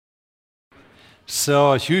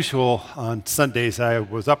So as usual on Sundays, I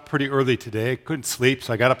was up pretty early today. Couldn't sleep,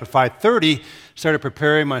 so I got up at 5:30, started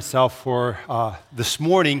preparing myself for this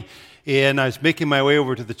morning, and I was making my way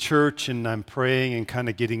over to the church, and I'm praying and kind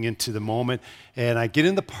of getting into the moment. And I get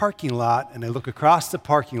in the parking lot, and I look across the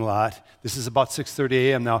parking lot. This is about 6:30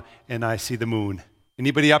 a.m. now, and I see the moon.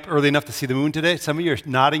 Anybody up early enough to see the moon today? Some of you are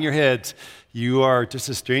nodding your heads. You are just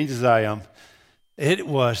as strange as I am. It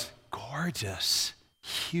was gorgeous.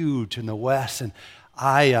 Huge in the west, and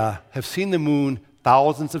I have seen the moon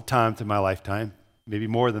thousands of times in my lifetime, maybe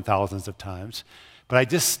more than thousands of times, but I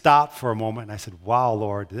just stopped for a moment and I said, wow,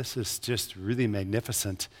 Lord, this is just really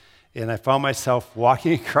magnificent. And I found myself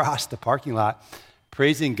walking across the parking lot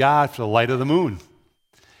praising God for the light of the moon.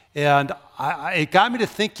 And it got me to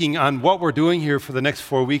thinking on what we're doing here for the next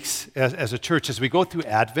 4 weeks as a church as we go through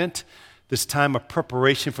Advent, this time of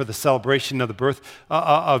preparation for the celebration of the birth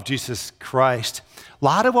of Jesus Christ. A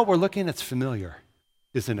lot of what we're looking at is familiar,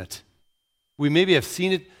 isn't it? We maybe have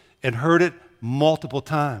seen it and heard it multiple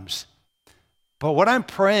times. But what I'm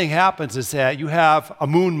praying happens is that you have a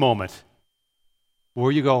moon moment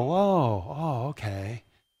where you go, whoa, okay.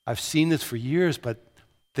 I've seen this for years, but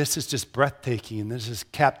this is just breathtaking, and this is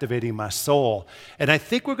captivating my soul. And I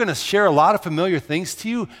think we're going to share a lot of familiar things to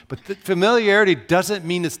you, but the familiarity doesn't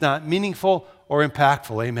mean it's not meaningful or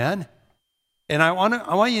impactful, amen? And I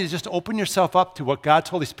want you to just open yourself up to what God's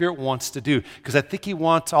Holy Spirit wants to do, because I think He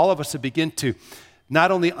wants all of us to begin to not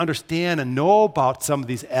only understand and know about some of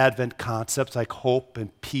these Advent concepts like hope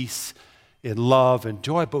and peace and love and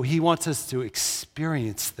joy, but He wants us to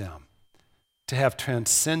experience them, to have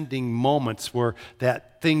transcending moments where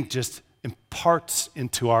that thing just imparts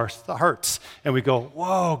into our hearts. And we go,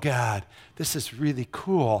 whoa, God, this is really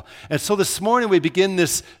cool. And so this morning we begin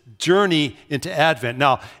this journey into Advent.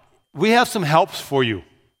 Now, we have some helps for you.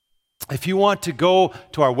 If you want to go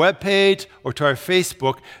to our webpage or to our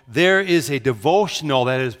Facebook, there is a devotional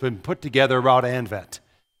that has been put together around Advent.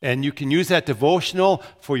 And you can use that devotional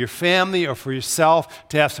for your family or for yourself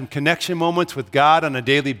to have some connection moments with God on a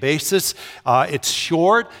daily basis. It's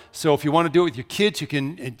short, so if you want to do it with your kids, you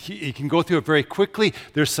can go through it very quickly.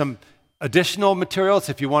 There's some additional materials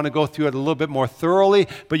if you want to go through it a little bit more thoroughly,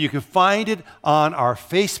 but you can find it on our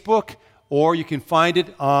Facebook, or you can find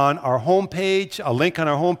it on our homepage, a link on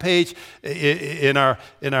our homepage in our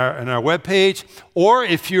webpage. Or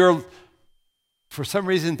if you're, for some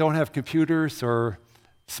reason, don't have computers or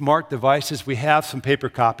smart devices, we have some paper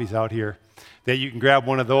copies out here that you can grab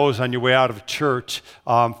one of those on your way out of church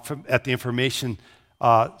at the information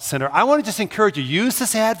center. I want to just encourage you, use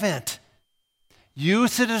this Advent.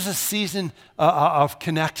 Use it as a season of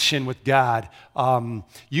connection with God.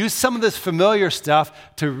 Use some of this familiar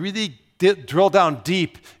stuff to really drill down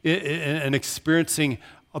deep in experiencing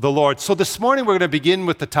the Lord. So this morning we're going to begin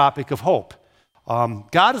with the topic of hope.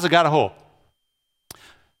 God is a God of hope.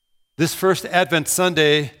 This first Advent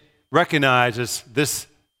Sunday recognizes this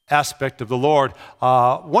aspect of the Lord.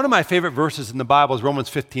 One of my favorite verses in the Bible is Romans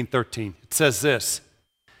 15:13. It says this: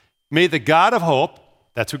 may the God of hope,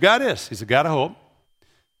 that's who God is, He's a God of hope,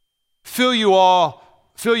 fill you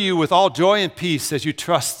with all joy and peace as you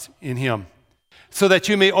trust in Him, so that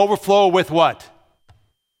you may overflow with what?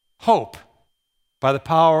 Hope, by the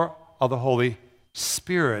power of the Holy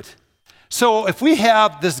Spirit. So if we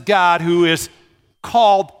have this God who is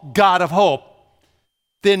called God of hope,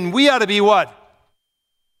 then we ought to be what?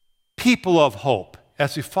 People of hope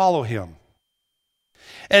as we follow Him.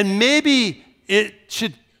 And maybe it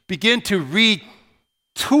should begin to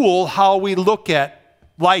retool how we look at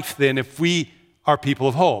life then if we are people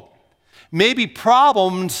of hope. Maybe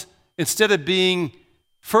problems, instead of being,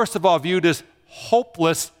 first of all, viewed as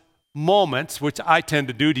hopeless moments, which I tend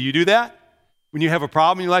to do. Do you do that? When you have a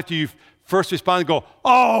problem in your life, do you first respond and go,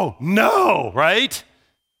 oh, no, right?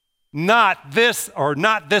 Not this or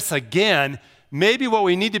not this again. Maybe what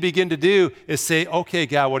we need to begin to do is say, okay,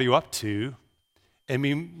 God, what are you up to? And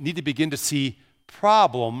we need to begin to see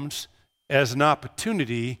problems as an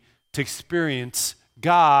opportunity to experience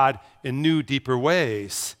God in new, deeper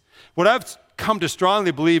ways. What I've come to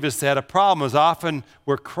strongly believe is that a problem is often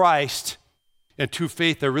where Christ and true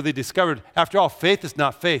faith are really discovered. After all, faith is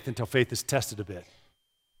not faith until faith is tested a bit.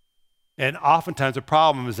 And oftentimes the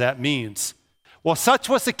problem is that means. Well, such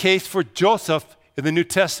was the case for Joseph in the New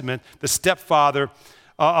Testament, the stepfather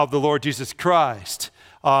of the Lord Jesus Christ.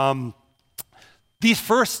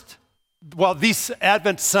 These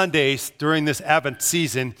Advent Sundays during this Advent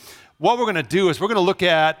season, what we're going to do is we're going to look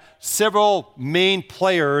at several main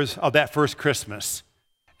players of that first Christmas.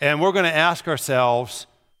 And we're going to ask ourselves,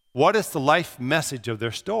 what is the life message of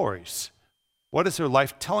their stories? What is their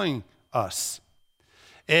life telling us?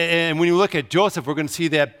 And when you look at Joseph, we're going to see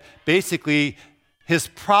that basically his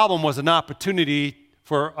problem was an opportunity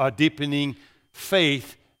for a deepening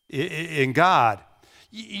faith in God.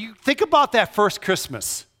 You think about that first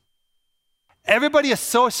Christmas. Everybody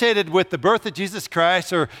associated with the birth of Jesus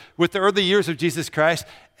Christ or with the early years of Jesus Christ,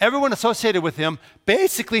 everyone associated with him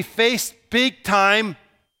basically faced big time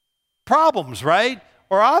problems, right?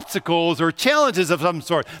 Or obstacles or challenges of some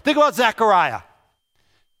sort. Think about Zechariah.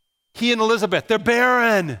 He and Elizabeth, they're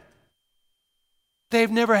barren.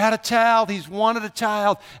 They've never had a child. He's wanted a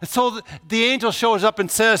child. And so the angel shows up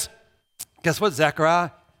and says, guess what,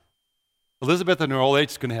 Zechariah? Elizabeth in her old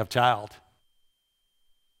age is going to have a child.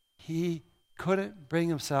 He couldn't bring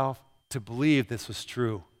himself to believe this was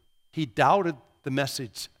true. He doubted the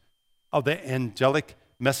message of the angelic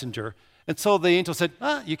messenger. And so the angel said,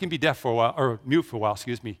 you can be deaf for a while, or mute for a while,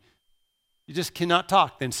 excuse me. You just cannot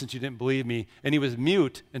talk then since you didn't believe me. And he was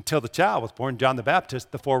mute until the child was born, John the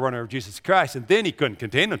Baptist, the forerunner of Jesus Christ. And then he couldn't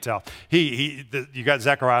contain himself. You got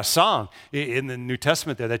Zechariah's song in the New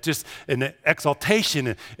Testament there, that just an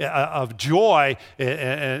exaltation of joy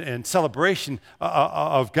and celebration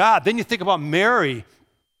of God. Then you think about Mary.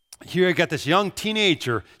 Here you got this young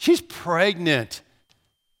teenager. She's pregnant.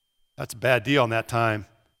 That's a bad deal in that time.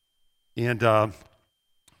 And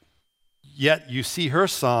yet you see her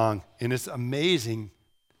song, and it's amazing,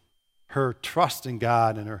 her trust in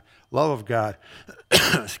God and her love of God.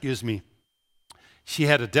 Excuse me. She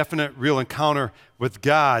had a definite, real encounter with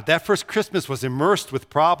God. That first Christmas was immersed with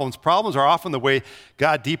problems. Problems are often the way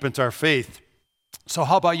God deepens our faith. So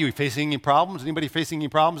how about you? You facing any problems? Anybody facing any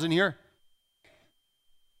problems in here?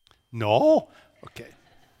 No? Okay.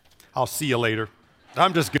 I'll see you later.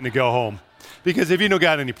 I'm just going to go home. Because if you don't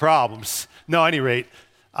got any problems, no, at any rate,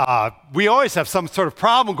 we always have some sort of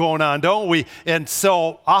problem going on, don't we? And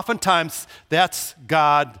so oftentimes that's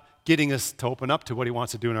God getting us to open up to what he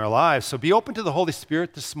wants to do in our lives. So be open to the Holy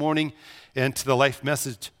Spirit this morning and to the life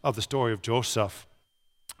message of the story of Joseph.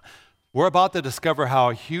 We're about to discover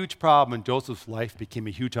how a huge problem in Joseph's life became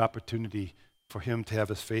a huge opportunity for him to have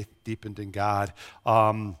his faith deepened in God.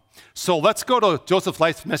 So let's go to Joseph's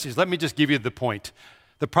life message. Let me just give you the point.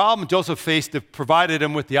 The problem Joseph faced provided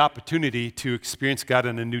him with the opportunity to experience God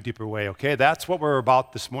in a new, deeper way, okay? That's what we're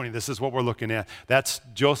about this morning. This is what we're looking at. That's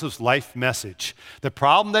Joseph's life message. The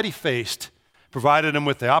problem that he faced provided him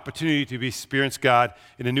with the opportunity to experience God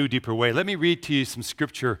in a new, deeper way. Let me read to you some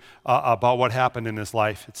scripture about what happened in his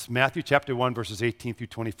life. It's Matthew chapter 1, verses 18 through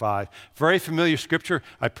 25. Very familiar scripture.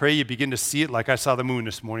 I pray you begin to see it like I saw the moon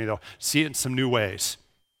this morning, though. See it in some new ways.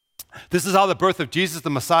 This is how the birth of Jesus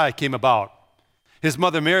the Messiah came about. His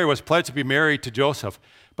mother Mary was pledged to be married to Joseph,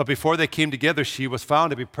 but before they came together, she was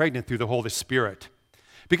found to be pregnant through the Holy Spirit.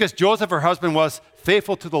 Because Joseph, her husband, was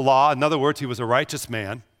faithful to the law, in other words, he was a righteous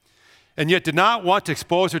man, and yet did not want to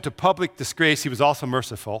expose her to public disgrace, he was also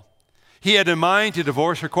merciful. He had in mind to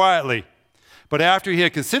divorce her quietly. But after he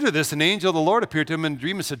had considered this, an angel of the Lord appeared to him in a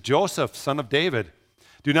dream and said, Joseph, son of David,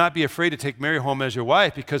 do not be afraid to take Mary home as your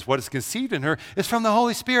wife, because what is conceived in her is from the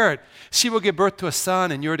Holy Spirit. She will give birth to a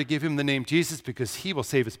son, and you are to give him the name Jesus, because he will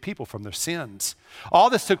save his people from their sins.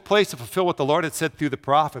 All this took place to fulfill what the Lord had said through the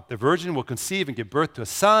prophet. The virgin will conceive and give birth to a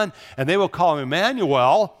son, and they will call him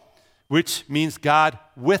Emmanuel, which means God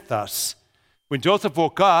with us. When Joseph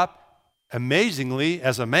woke up, amazingly,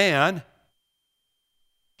 as a man,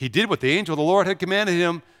 he did what the angel of the Lord had commanded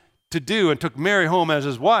him to do and took Mary home as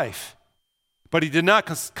his wife. But he did not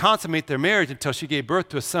consummate their marriage until she gave birth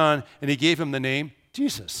to a son, and he gave him the name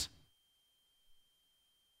Jesus.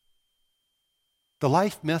 The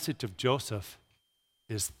life message of Joseph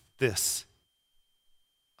is this: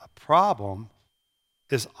 a problem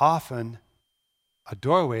is often a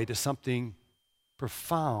doorway to something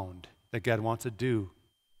profound that God wants to do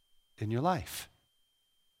in your life.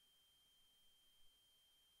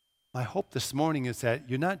 My hope this morning is that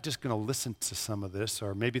you're not just going to listen to some of this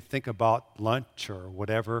or maybe think about lunch or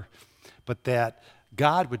whatever, but that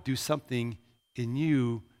God would do something in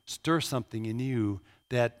you, stir something in you,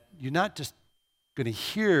 that you're not just going to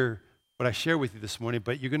hear what I share with you this morning,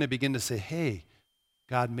 but you're going to begin to say, hey,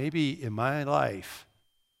 God, maybe in my life,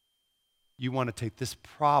 you want to take this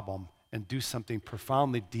problem and do something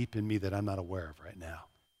profoundly deep in me that I'm not aware of right now.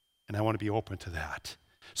 And I want to be open to that.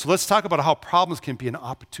 So let's talk about how problems can be an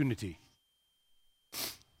opportunity.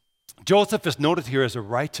 Joseph is noted here as a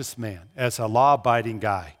righteous man, as a law-abiding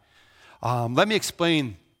guy. Let me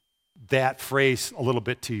explain that phrase a little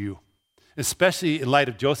bit to you, especially in light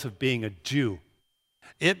of Joseph being a Jew.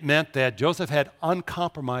 It meant that Joseph had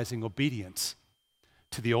uncompromising obedience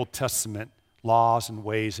to the Old Testament laws and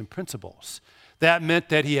ways and principles. That meant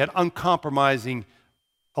that he had uncompromising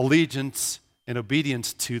allegiance in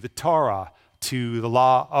obedience to the Torah, to the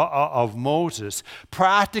law of Moses.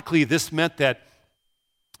 Practically, this meant that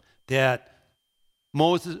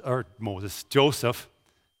Joseph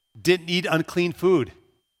didn't eat unclean food.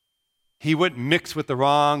 He wouldn't mix with the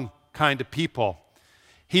wrong kind of people.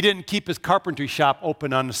 He didn't keep his carpentry shop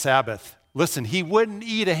open on the Sabbath. Listen, he wouldn't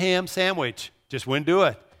eat a ham sandwich. Just wouldn't do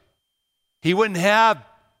it. He wouldn't have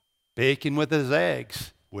bacon with his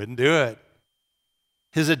eggs. Wouldn't do it.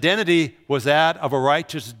 His identity was that of a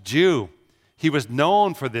righteous Jew. He was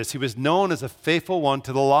known for this. He was known as a faithful one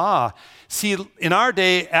to the law. See, in our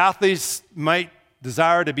day, athletes might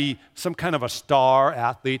desire to be some kind of a star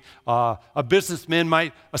athlete. A businessman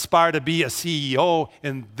might aspire to be a CEO.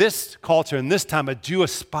 In this culture, in this time, a Jew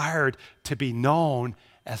aspired to be known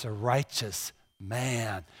as a righteous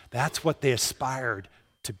man. That's what they aspired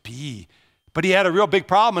to be. But he had a real big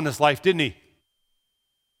problem in his life, didn't he?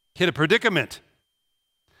 He had a predicament.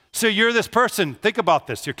 So you're this person, think about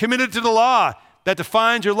this. You're committed to the law that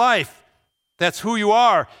defines your life. That's who you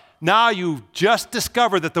are. Now you just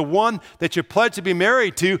discovered that the one that you're pledged to be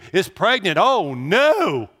married to is pregnant. Oh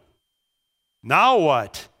no! Now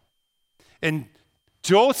what? And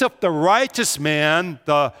Joseph, the righteous man,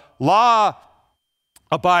 the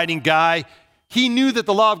law-abiding guy, he knew that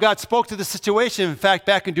the law of God spoke to the situation. In fact,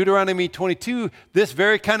 back in Deuteronomy 22, this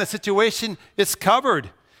very kind of situation is covered.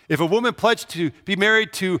 If a woman pledged to be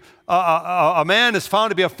married to a man is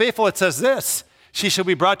found to be unfaithful, it says this: she shall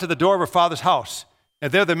be brought to the door of her father's house,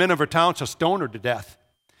 and there the men of her town shall stone her to death.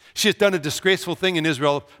 She has done a disgraceful thing in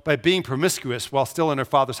Israel by being promiscuous while still in her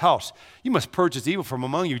father's house. You must purge this evil from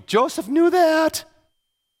among you. Joseph knew that.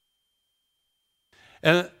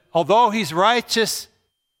 And although he's righteous,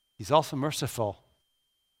 he's also merciful.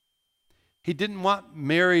 He didn't want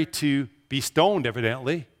Mary to be stoned,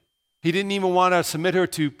 evidently. He didn't even want to submit her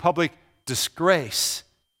to public disgrace.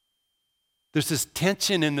 There's this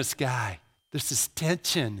tension in this guy. There's this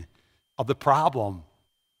tension of the problem.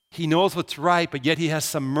 He knows what's right, but yet he has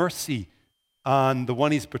some mercy on the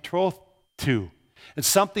one he's betrothed to. And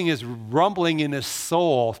something is rumbling in his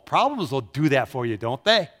soul. Problems will do that for you, don't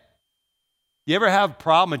they? You ever have a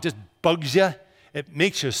problem, it just bugs you? It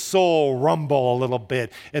makes your soul rumble a little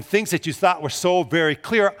bit. And things that you thought were so very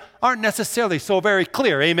clear aren't necessarily so very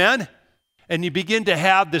clear. Amen? And you begin to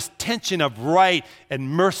have this tension of right and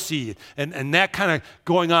mercy and that kind of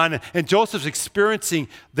going on. And Joseph's experiencing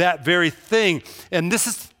that very thing. And this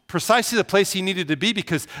is precisely the place he needed to be,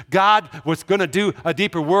 because God was going to do a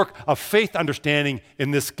deeper work of faith understanding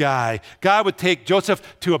in this guy. God would take Joseph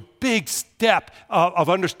to a big step of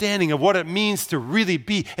understanding of what it means to really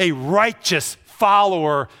be a righteous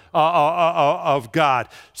follower of God.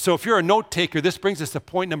 So if you're a note taker, this brings us to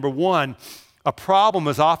point number one. A problem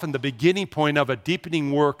is often the beginning point of a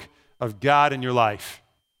deepening work of God in your life.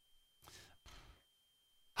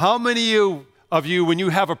 How many of you, when you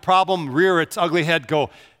have a problem, rear its ugly head, go,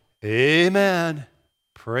 amen,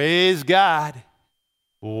 praise God,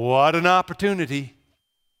 what an opportunity?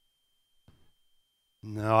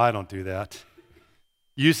 No, I don't do that.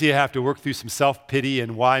 Usually I have to work through some self-pity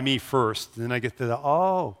and why me first. And then I get to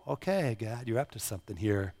oh, okay, God, you're up to something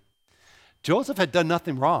here. Joseph had done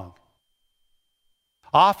nothing wrong.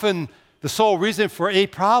 Often the sole reason for a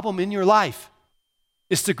problem in your life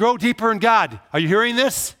is to grow deeper in God. Are you hearing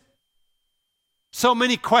this? So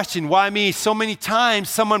many question, why me? So many times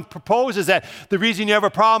someone proposes that the reason you have a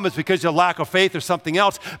problem is because of lack of faith or something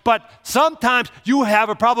else. But sometimes you have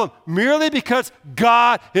a problem merely because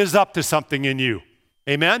God is up to something in you.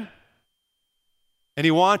 Amen? And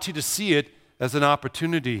he wants you to see it as an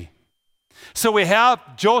opportunity. So we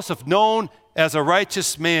have Joseph, known as a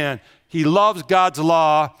righteous man. He loves God's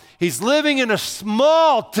law. He's living in a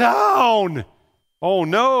small town. Oh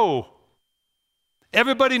no.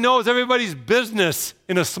 Everybody knows everybody's business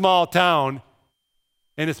in a small town.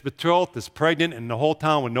 And his betrothed is pregnant and the whole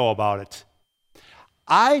town would know about it.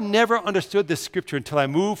 I never understood this scripture until I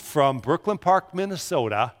moved from Brooklyn Park,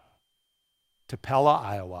 Minnesota to Pella,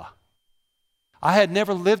 Iowa. I had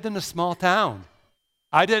never lived in a small town.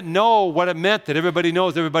 I didn't know what it meant that everybody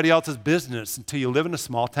knows everybody else's business until you live in a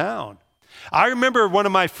small town. I remember one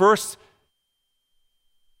of my first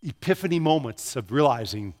epiphany moments of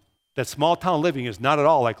realizing that small town living is not at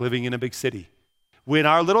all like living in a big city. When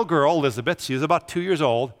our little girl, Elizabeth, she was about 2 years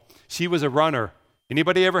old, she was a runner.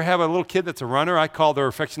 Anybody ever have a little kid that's a runner? I called her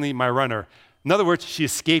affectionately my runner. In other words, she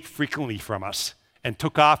escaped frequently from us and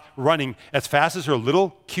took off running as fast as her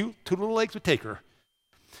little cute two little legs would take her.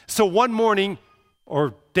 So one morning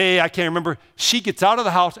or day, I can't remember, she gets out of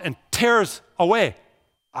the house and tears away.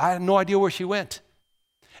 I had no idea where she went.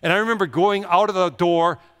 And I remember going out of the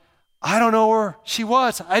door. I don't know where she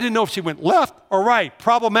was. I didn't know if she went left or right.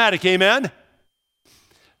 Problematic, amen?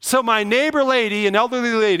 So my neighbor lady, an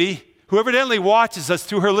elderly lady, who evidently watches us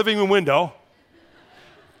through her living room window,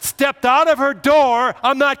 stepped out of her door,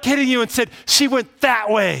 I'm not kidding you, and said, she went that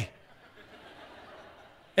way.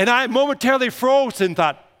 And I momentarily froze and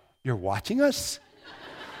thought, you're watching us?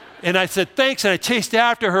 And I said, thanks, and I chased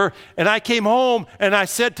after her, and I came home, and I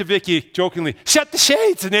said to Vicki, jokingly, shut the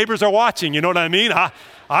shades, the neighbors are watching, you know what I mean?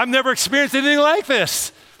 I've never experienced anything like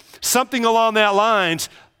this. Something along that lines.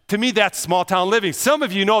 To me, that's small town living. Some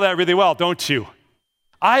of you know that really well, don't you?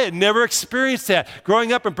 I had never experienced that.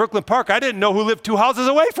 Growing up in Brooklyn Park, I didn't know who lived 2 houses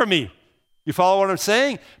away from me. You follow what I'm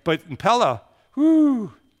saying? But in Pella,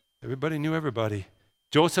 everybody knew everybody.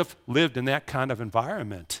 Joseph lived in that kind of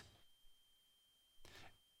environment.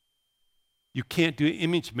 You can't do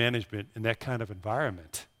image management in that kind of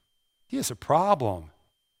environment. He has a problem.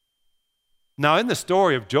 Now, in the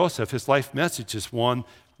story of Joseph, his life message is one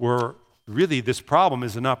where really this problem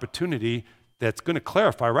is an opportunity that's going to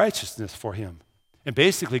clarify righteousness for him. And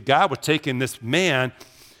basically, God was taking this man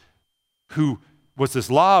who was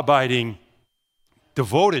this law-abiding,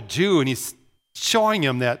 devoted Jew, and he's showing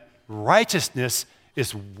him that righteousness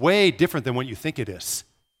is way different than what you think it is.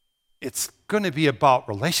 It's going to be about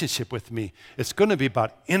relationship with me. It's going to be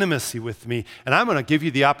about intimacy with me. And I'm going to give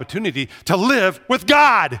you the opportunity to live with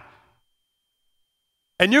God.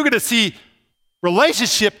 And you're going to see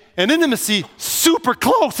relationship and intimacy super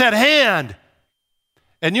close at hand.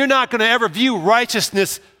 And you're not going to ever view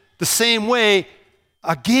righteousness the same way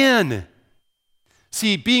again.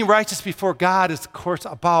 See, being righteous before God is, of course,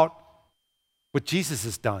 about what Jesus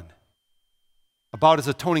has done, about his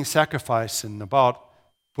atoning sacrifice and about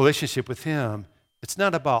relationship with him. It's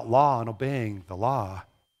not about law and obeying the law.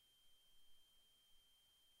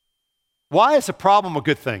 Why is a problem a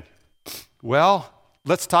good thing? Well,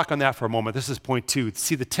 let's talk on that for a moment. This is point 2.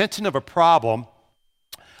 See, the tension of a problem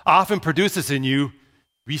often produces in you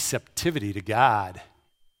receptivity to God.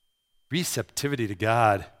 Receptivity to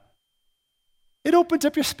God. It opens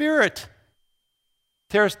up your spirit,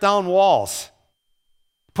 tears down walls,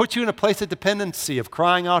 puts you in a place of dependency, of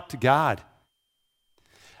crying out to God.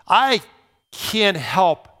 I can't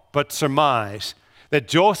help but surmise that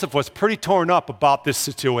Joseph was pretty torn up about this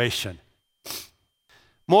situation.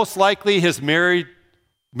 Most likely his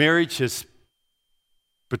marriage, his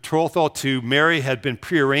betrothal to Mary had been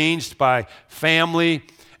prearranged by family.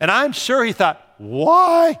 And I'm sure he thought,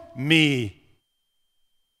 why me?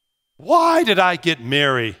 Why did I get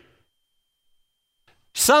Mary?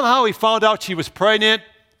 Somehow he found out she was pregnant.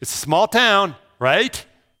 It's a small town, right?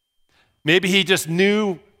 Maybe he just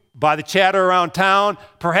knew by the chatter around town.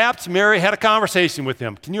 Perhaps Mary had a conversation with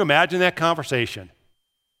him. Can you imagine that conversation?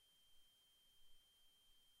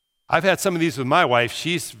 I've had some of these with my wife.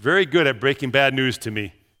 She's very good at breaking bad news to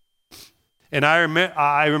me. And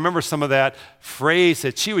I remember some of that phrase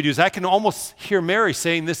that she would use. I can almost hear Mary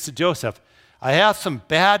saying this to Joseph. I have some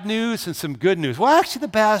bad news and some good news. Well, actually, the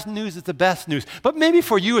bad news is the best news. But maybe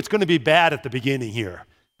for you, it's going to be bad at the beginning here.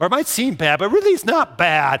 Or it might seem bad, but really it's not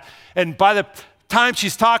bad. And by the time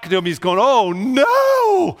she's talking to him, he's going, oh,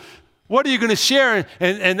 no. What are you going to share?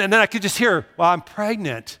 And then I could just hear, well, I'm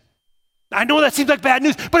pregnant. I know that seems like bad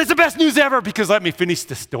news, but it's the best news ever because let me finish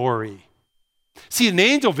the story. See, an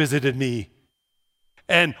angel visited me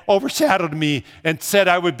and overshadowed me and said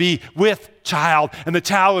I would be with child, and the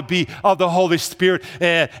child would be of the Holy Spirit.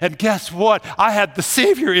 And guess what? I had the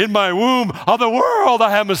Savior in my womb of the world.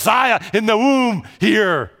 I have Messiah in the womb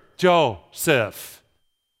here, Joseph.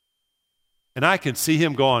 And I can see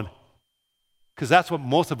him going, because that's what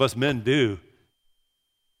most of us men do.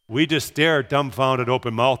 We just stare dumbfounded,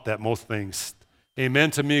 open-mouthed at most things.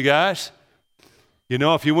 Amen to me, guys? You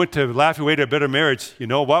know, if you went to Laugh Your Way to a Better Marriage, you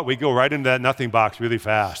know what? We go right into that nothing box really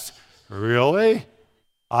fast. Really?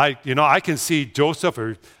 I can see Joseph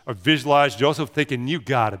or visualize Joseph thinking, you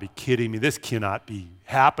got to be kidding me. This cannot be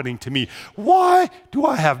happening to me. Why do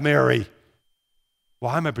I have Mary?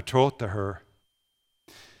 Why am I betrothed to her?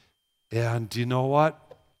 And you know what?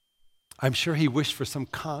 I'm sure he wished for some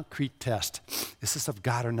concrete test. Is this of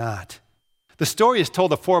God or not? The story is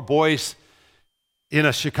told of 4 boys in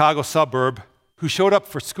a Chicago suburb who showed up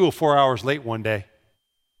for school 4 hours late one day.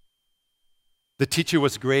 The teacher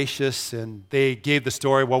was gracious, and they gave the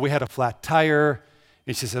story, well, we had a flat tire.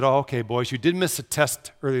 And she said, oh, okay, boys, you did miss a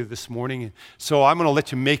test earlier this morning, so I'm going to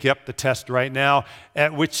let you make up the test right now,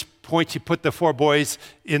 at which point she put the 4 boys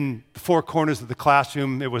in the 4 corners of the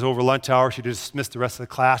classroom. It was over lunch hour. She dismissed the rest of the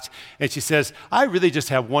class. And she says, I really just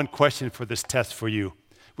have one question for this test for you.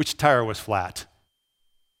 Which tire was flat?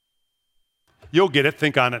 You'll get it.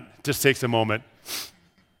 Think on it. Just takes a moment.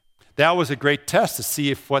 that was a great test to see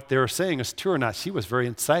if what they were saying is true or not. She was very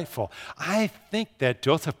insightful. I think that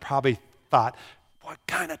Joseph probably thought, what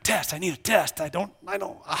kind of test? I need a test. I don't,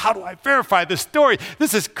 how do I verify this story?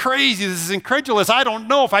 This is crazy. This is incredulous. I don't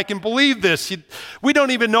know if I can believe this. We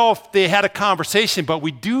don't even know if they had a conversation, but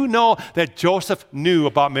we do know that Joseph knew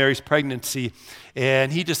about Mary's pregnancy,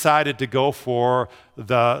 and he decided to go for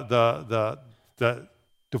the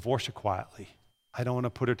divorce her quietly. I don't want to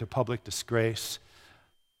put her to public disgrace.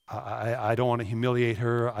 I don't want to humiliate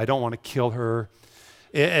her. I don't want to kill her.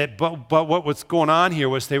 But what was going on here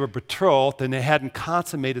was they were betrothed and they hadn't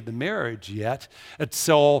consummated the marriage yet. And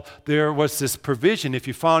so there was this provision. If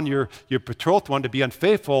you found your betrothed one to be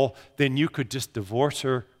unfaithful, then you could just divorce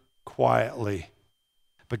her quietly.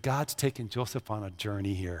 But God's taken Joseph on a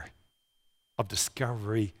journey here of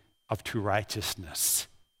discovery of true righteousness.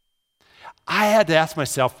 I had to ask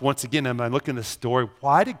myself once again, as I look in this story,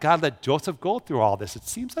 why did God let Joseph go through all this? It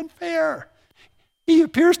seems unfair. He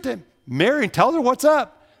appears to Mary and tells her what's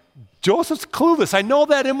up. Joseph's clueless. I know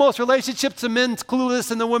that in most relationships, the men's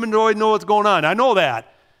clueless and the women don't always know what's going on. I know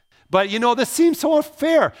that. But this seems so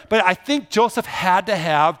unfair. But I think Joseph had to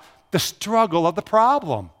have the struggle of the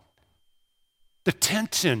problem. The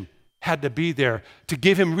tension had to be there to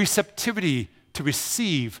give him receptivity to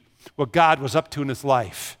receive what God was up to in his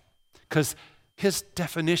life. Because his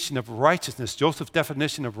definition of righteousness, Joseph's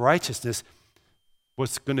definition of righteousness,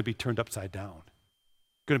 was going to be turned upside down,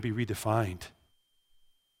 going to be redefined.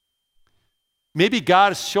 Maybe God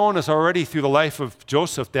has shown us already through the life of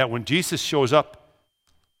Joseph that when Jesus shows up,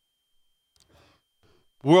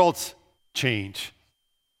 worlds change.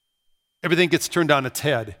 Everything gets turned on its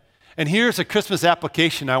head. And here's a Christmas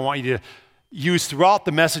application I want you to use throughout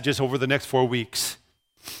the messages over the next 4 weeks.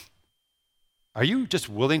 Are you just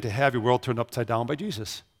willing to have your world turned upside down by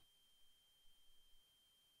Jesus?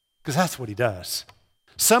 Because that's what he does.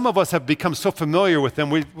 Some of us have become so familiar with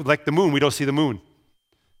him, like the moon, we don't see the moon.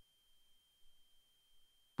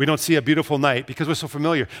 We don't see a beautiful night because we're so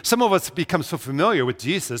familiar. Some of us become so familiar with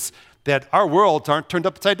Jesus that our worlds aren't turned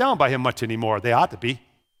upside down by him much anymore. They ought to be.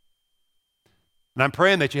 And I'm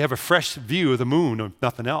praying that you have a fresh view of the moon, or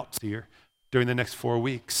nothing else here, during the next 4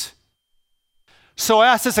 weeks. So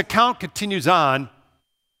as this account continues on,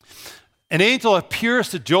 an angel appears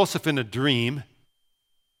to Joseph in a dream,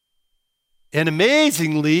 and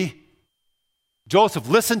amazingly, Joseph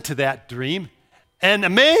listened to that dream, and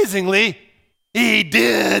amazingly, he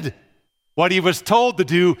did what he was told to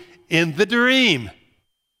do in the dream.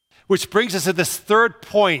 Which brings us to this third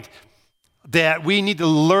point that we need to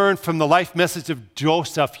learn from the life message of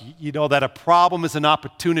Joseph, that a problem is an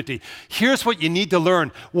opportunity. Here's what you need to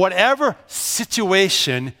learn. Whatever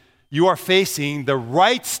situation you are facing, the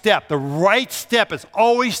right step is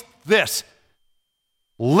always this.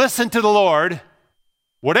 Listen to the Lord.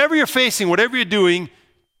 Whatever you're facing, whatever you're doing,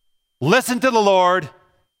 listen to the Lord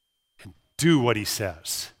and do what he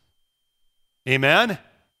says. Amen?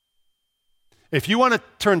 If you want to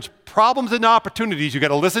turn problems into opportunities, you got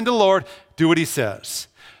to listen to the Lord, do what he says.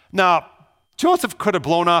 Now, Joseph could have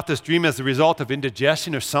blown off this dream as a result of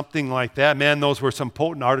indigestion or something like that. Man, those were some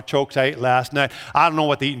potent artichokes I ate last night. I don't know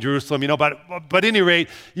what they eat in Jerusalem, but at any rate,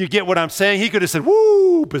 you get what I'm saying. He could have said,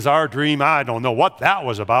 woo, bizarre dream. I don't know what that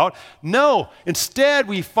was about. No, instead,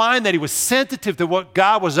 we find that he was sensitive to what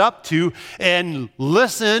God was up to and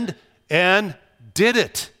listened and did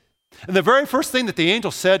it. And the very first thing that the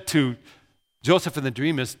angel said to Joseph in the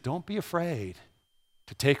dream is, don't be afraid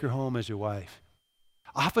to take her home as your wife.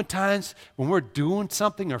 Oftentimes, when we're doing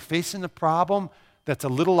something or facing a problem that's a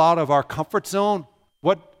little out of our comfort zone,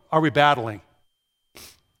 what are we battling?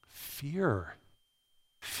 Fear.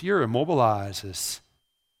 Fear immobilizes.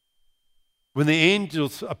 When the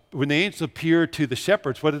angels appeared to the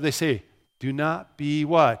shepherds, what did they say? Do not be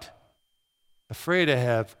what? Afraid. I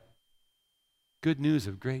have good news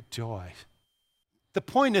of great joy. The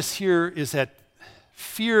point here is that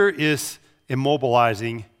fear is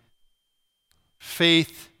immobilizing.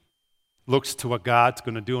 Faith looks to what God's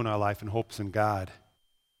going to do in our life and hopes in God.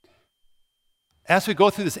 As we go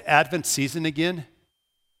through this Advent season again,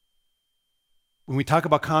 when we talk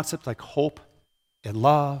about concepts like hope and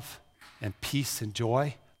love and peace and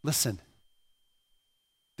joy, listen,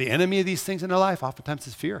 the enemy of these things in our life oftentimes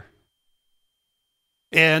is fear.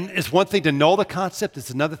 And it's one thing to know the concept, it's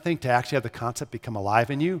another thing to actually have the concept become alive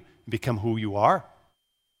in you and become who you are.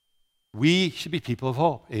 We should be people of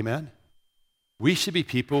hope, amen? We should be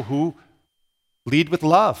people who lead with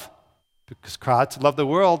love. Because God loved the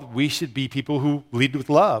world, we should be people who lead with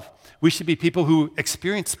love. We should be people who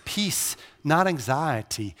experience peace, not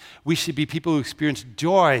anxiety. We should be people who experience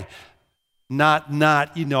joy,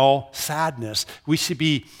 not sadness. We should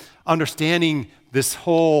be understanding this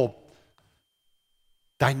whole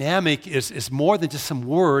dynamic is more than just some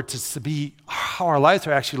words. It's to be how our lives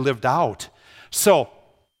are actually lived out. So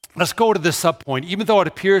let's go to this subpoint. Even though it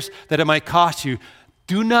appears that it might cost you,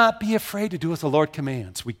 do not be afraid to do as the Lord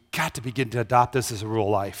commands. We got to begin to adopt this as a rule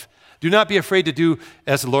of life. Do not be afraid to do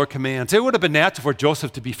as the Lord commands. It would have been natural for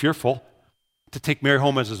Joseph to be fearful, to take Mary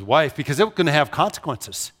home as his wife, because it was going to have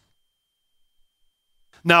consequences.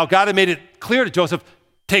 Now, God had made it clear to Joseph,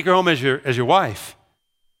 take her home as your wife.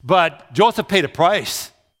 But Joseph paid a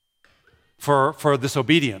price for this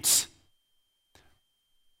obedience.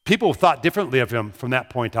 People thought differently of him from that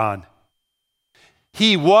point on.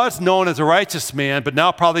 He was known as a righteous man, but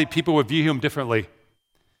now probably people would view him differently.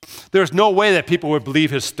 There's no way that people would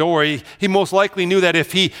believe his story. He most likely knew that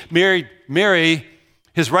if he married Mary,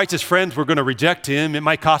 his righteous friends were going to reject him. It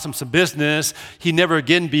might cost him some business. He'd never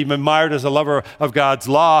again be admired as a lover of God's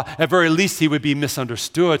law. At very least, he would be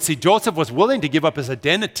misunderstood. See, Joseph was willing to give up his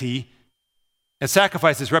identity and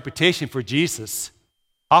sacrifice his reputation for Jesus.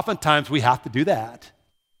 Oftentimes, we have to do that.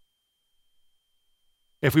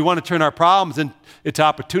 If we want to turn our problems into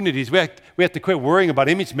opportunities, we have to quit worrying about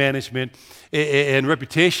image management and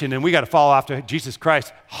reputation, and we got to follow after Jesus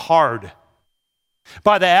Christ hard.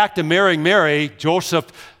 By the act of marrying Mary, Joseph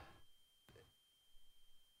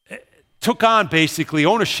took on basically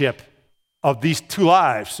ownership of these two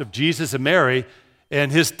lives, of Jesus and Mary,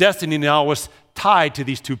 and his destiny now was tied to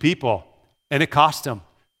these two people, and it cost him.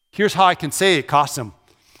 Here's how I can say it cost him.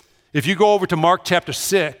 If you go over to Mark chapter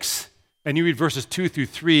 6, and you read verses 2 through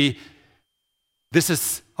 3, this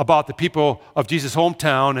is about the people of Jesus'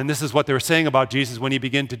 hometown, and this is what they were saying about Jesus when he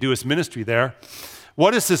began to do his ministry there.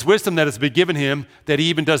 What is this wisdom that has been given him that he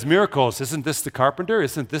even does miracles? Isn't this the carpenter?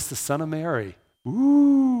 Isn't this the son of Mary?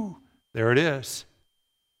 Ooh, there it is.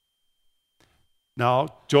 Now,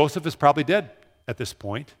 Joseph is probably dead at this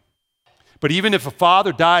point. But even if a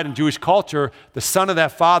father died in Jewish culture, the son of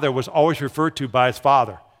that father was always referred to by his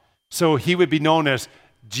father. So he would be known as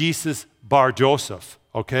Jesus bar Joseph,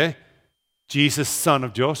 okay? Jesus, son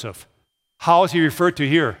of Joseph. How is he referred to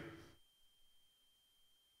here?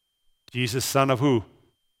 Jesus, son of who?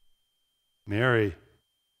 Mary.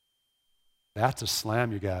 That's a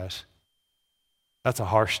slam, you guys. That's a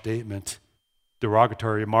harsh statement,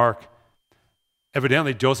 derogatory remark.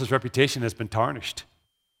 Evidently, Joseph's reputation has been tarnished.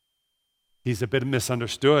 He's a bit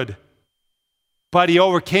misunderstood. But he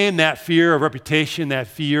overcame that fear of reputation, that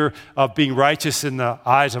fear of being righteous in the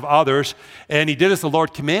eyes of others, and he did as the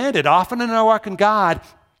Lord commanded. Often in our walk in God,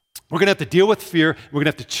 we're going to have to deal with fear. We're going to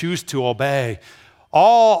have to choose to obey.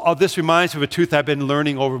 All of this reminds me of a truth I've been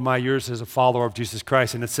learning over my years as a follower of Jesus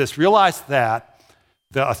Christ, and it's this: realize that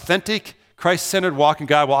the authentic, Christ-centered walk in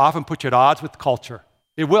God will often put you at odds with culture.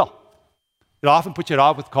 It will. It'll often put you at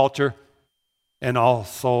odds with culture, and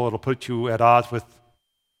also it'll put you at odds with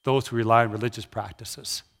those who rely on religious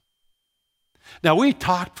practices. Now, we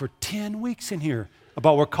talked for 10 weeks in here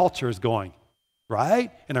about where culture is going, right?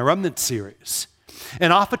 In our Remnant series.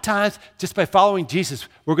 And oftentimes, just by following Jesus,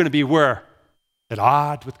 we're going to be where? At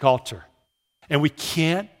odds with culture. And we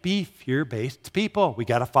can't be fear-based people. We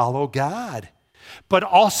got to follow God. But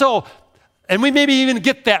also, and we maybe even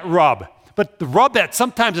get that rub, but the rub that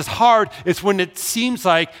sometimes is hard is when it seems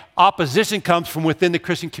like opposition comes from within the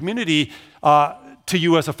Christian community to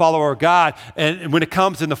you as a follower of God, and when it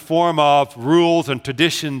comes in the form of rules and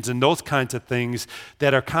traditions and those kinds of things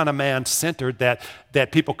that are kind of man-centered,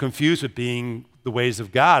 that people confuse with being the ways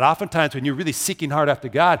of God. Oftentimes, when you're really seeking hard after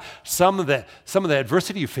God, some of the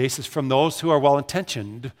adversity you face is from those who are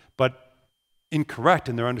well-intentioned but incorrect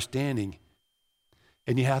in their understanding.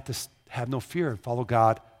 And you have to have no fear and follow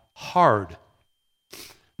God hard.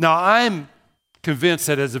 Now, I'm convinced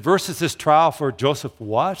that as adverse as this trial for Joseph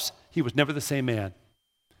was, he was never the same man,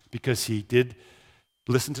 because he did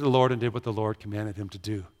listen to the Lord and did what the Lord commanded him to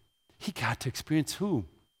do. He got to experience who?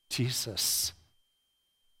 Jesus.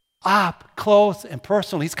 Up close and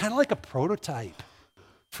personal. He's kind of like a prototype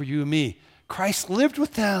for you and me. Christ lived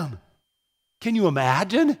with them. Can you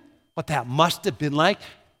imagine what that must have been like?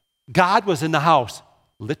 God was in the house,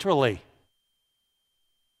 literally.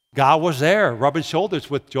 God was there, rubbing shoulders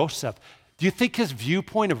with Joseph. Do you think his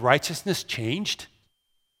viewpoint of righteousness changed?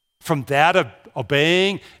 From that of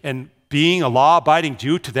obeying and being a law-abiding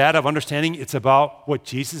Jew to that of understanding it's about what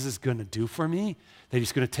Jesus is going to do for me, that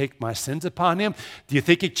he's going to take my sins upon him? Do you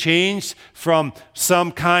think it changed from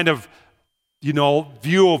some kind of,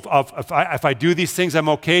 view of if I do these things, I'm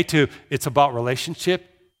okay, to it's about relationship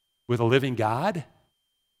with a living God?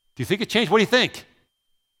 Do you think it changed? What do you think?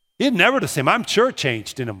 He's never the same. I'm sure it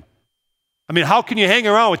changed in him. I mean, how can you hang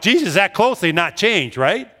around with Jesus that closely and not change,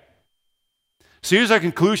 right? So here's our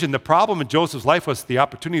conclusion. The problem in Joseph's life was the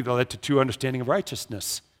opportunity that led to true understanding of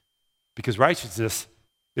righteousness, because righteousness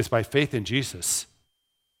is by faith in Jesus.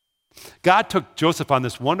 God took Joseph on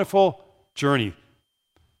this wonderful journey,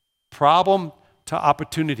 problem to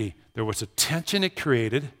opportunity. There was a tension it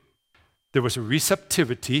created. There was a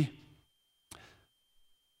receptivity.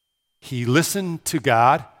 He listened to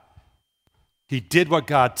God. He did what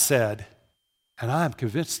God said. And I'm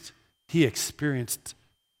convinced he experienced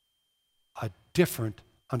a different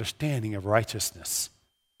understanding of righteousness,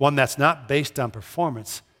 one that's not based on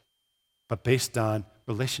performance, but based on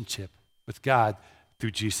relationship with God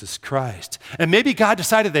through Jesus Christ. And maybe God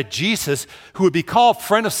decided that Jesus, who would be called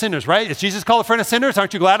friend of sinners, right? Is Jesus called a friend of sinners?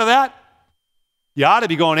 Aren't you glad of that? You ought to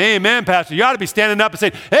be going, amen, Pastor. You ought to be standing up and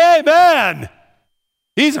saying, amen.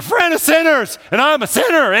 He's a friend of sinners, and I'm a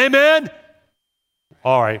sinner, amen.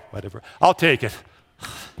 All right, whatever. I'll take it.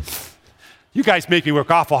 You guys make me work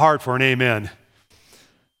awful hard for an amen.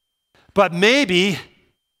 But maybe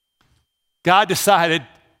God decided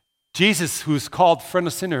Jesus, who's called friend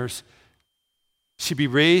of sinners, should be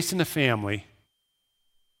raised in a family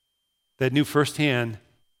that knew firsthand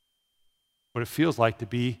what it feels like to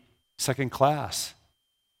be second class,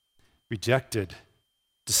 rejected,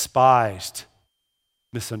 despised,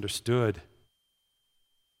 misunderstood.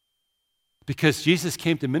 Because Jesus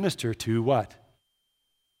came to minister to what?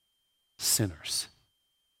 Sinners,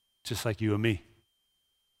 just like you and me.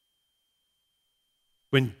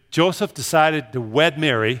 When Joseph decided to wed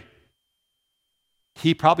Mary,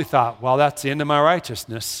 he probably thought, well, that's the end of my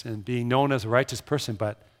righteousness and being known as a righteous person.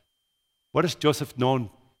 But what is Joseph known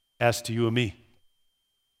as to you and me?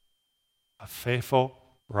 A faithful,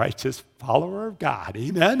 righteous follower of God.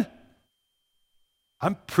 Amen?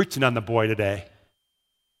 I'm preaching on the boy today.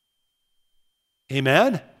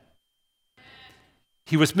 Amen?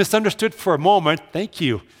 He was misunderstood for a moment. Thank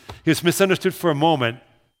you. He was misunderstood for a moment.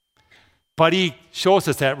 But he shows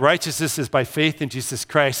us that righteousness is by faith in Jesus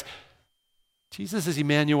Christ. Jesus is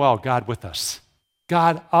Emmanuel, God with us.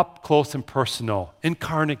 God up close and personal.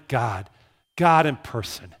 Incarnate God. God in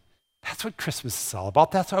person. That's what Christmas is all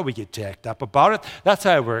about. That's why we get jacked up about it. That's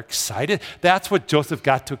why we're excited. That's what Joseph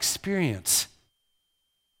got to experience.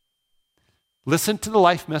 Listen to the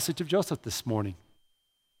life message of Joseph this morning.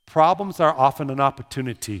 Problems are often an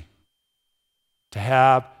opportunity to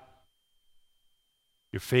have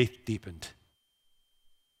your faith deepened.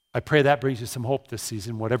 I pray that brings you some hope this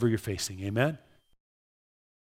season, whatever you're facing. Amen?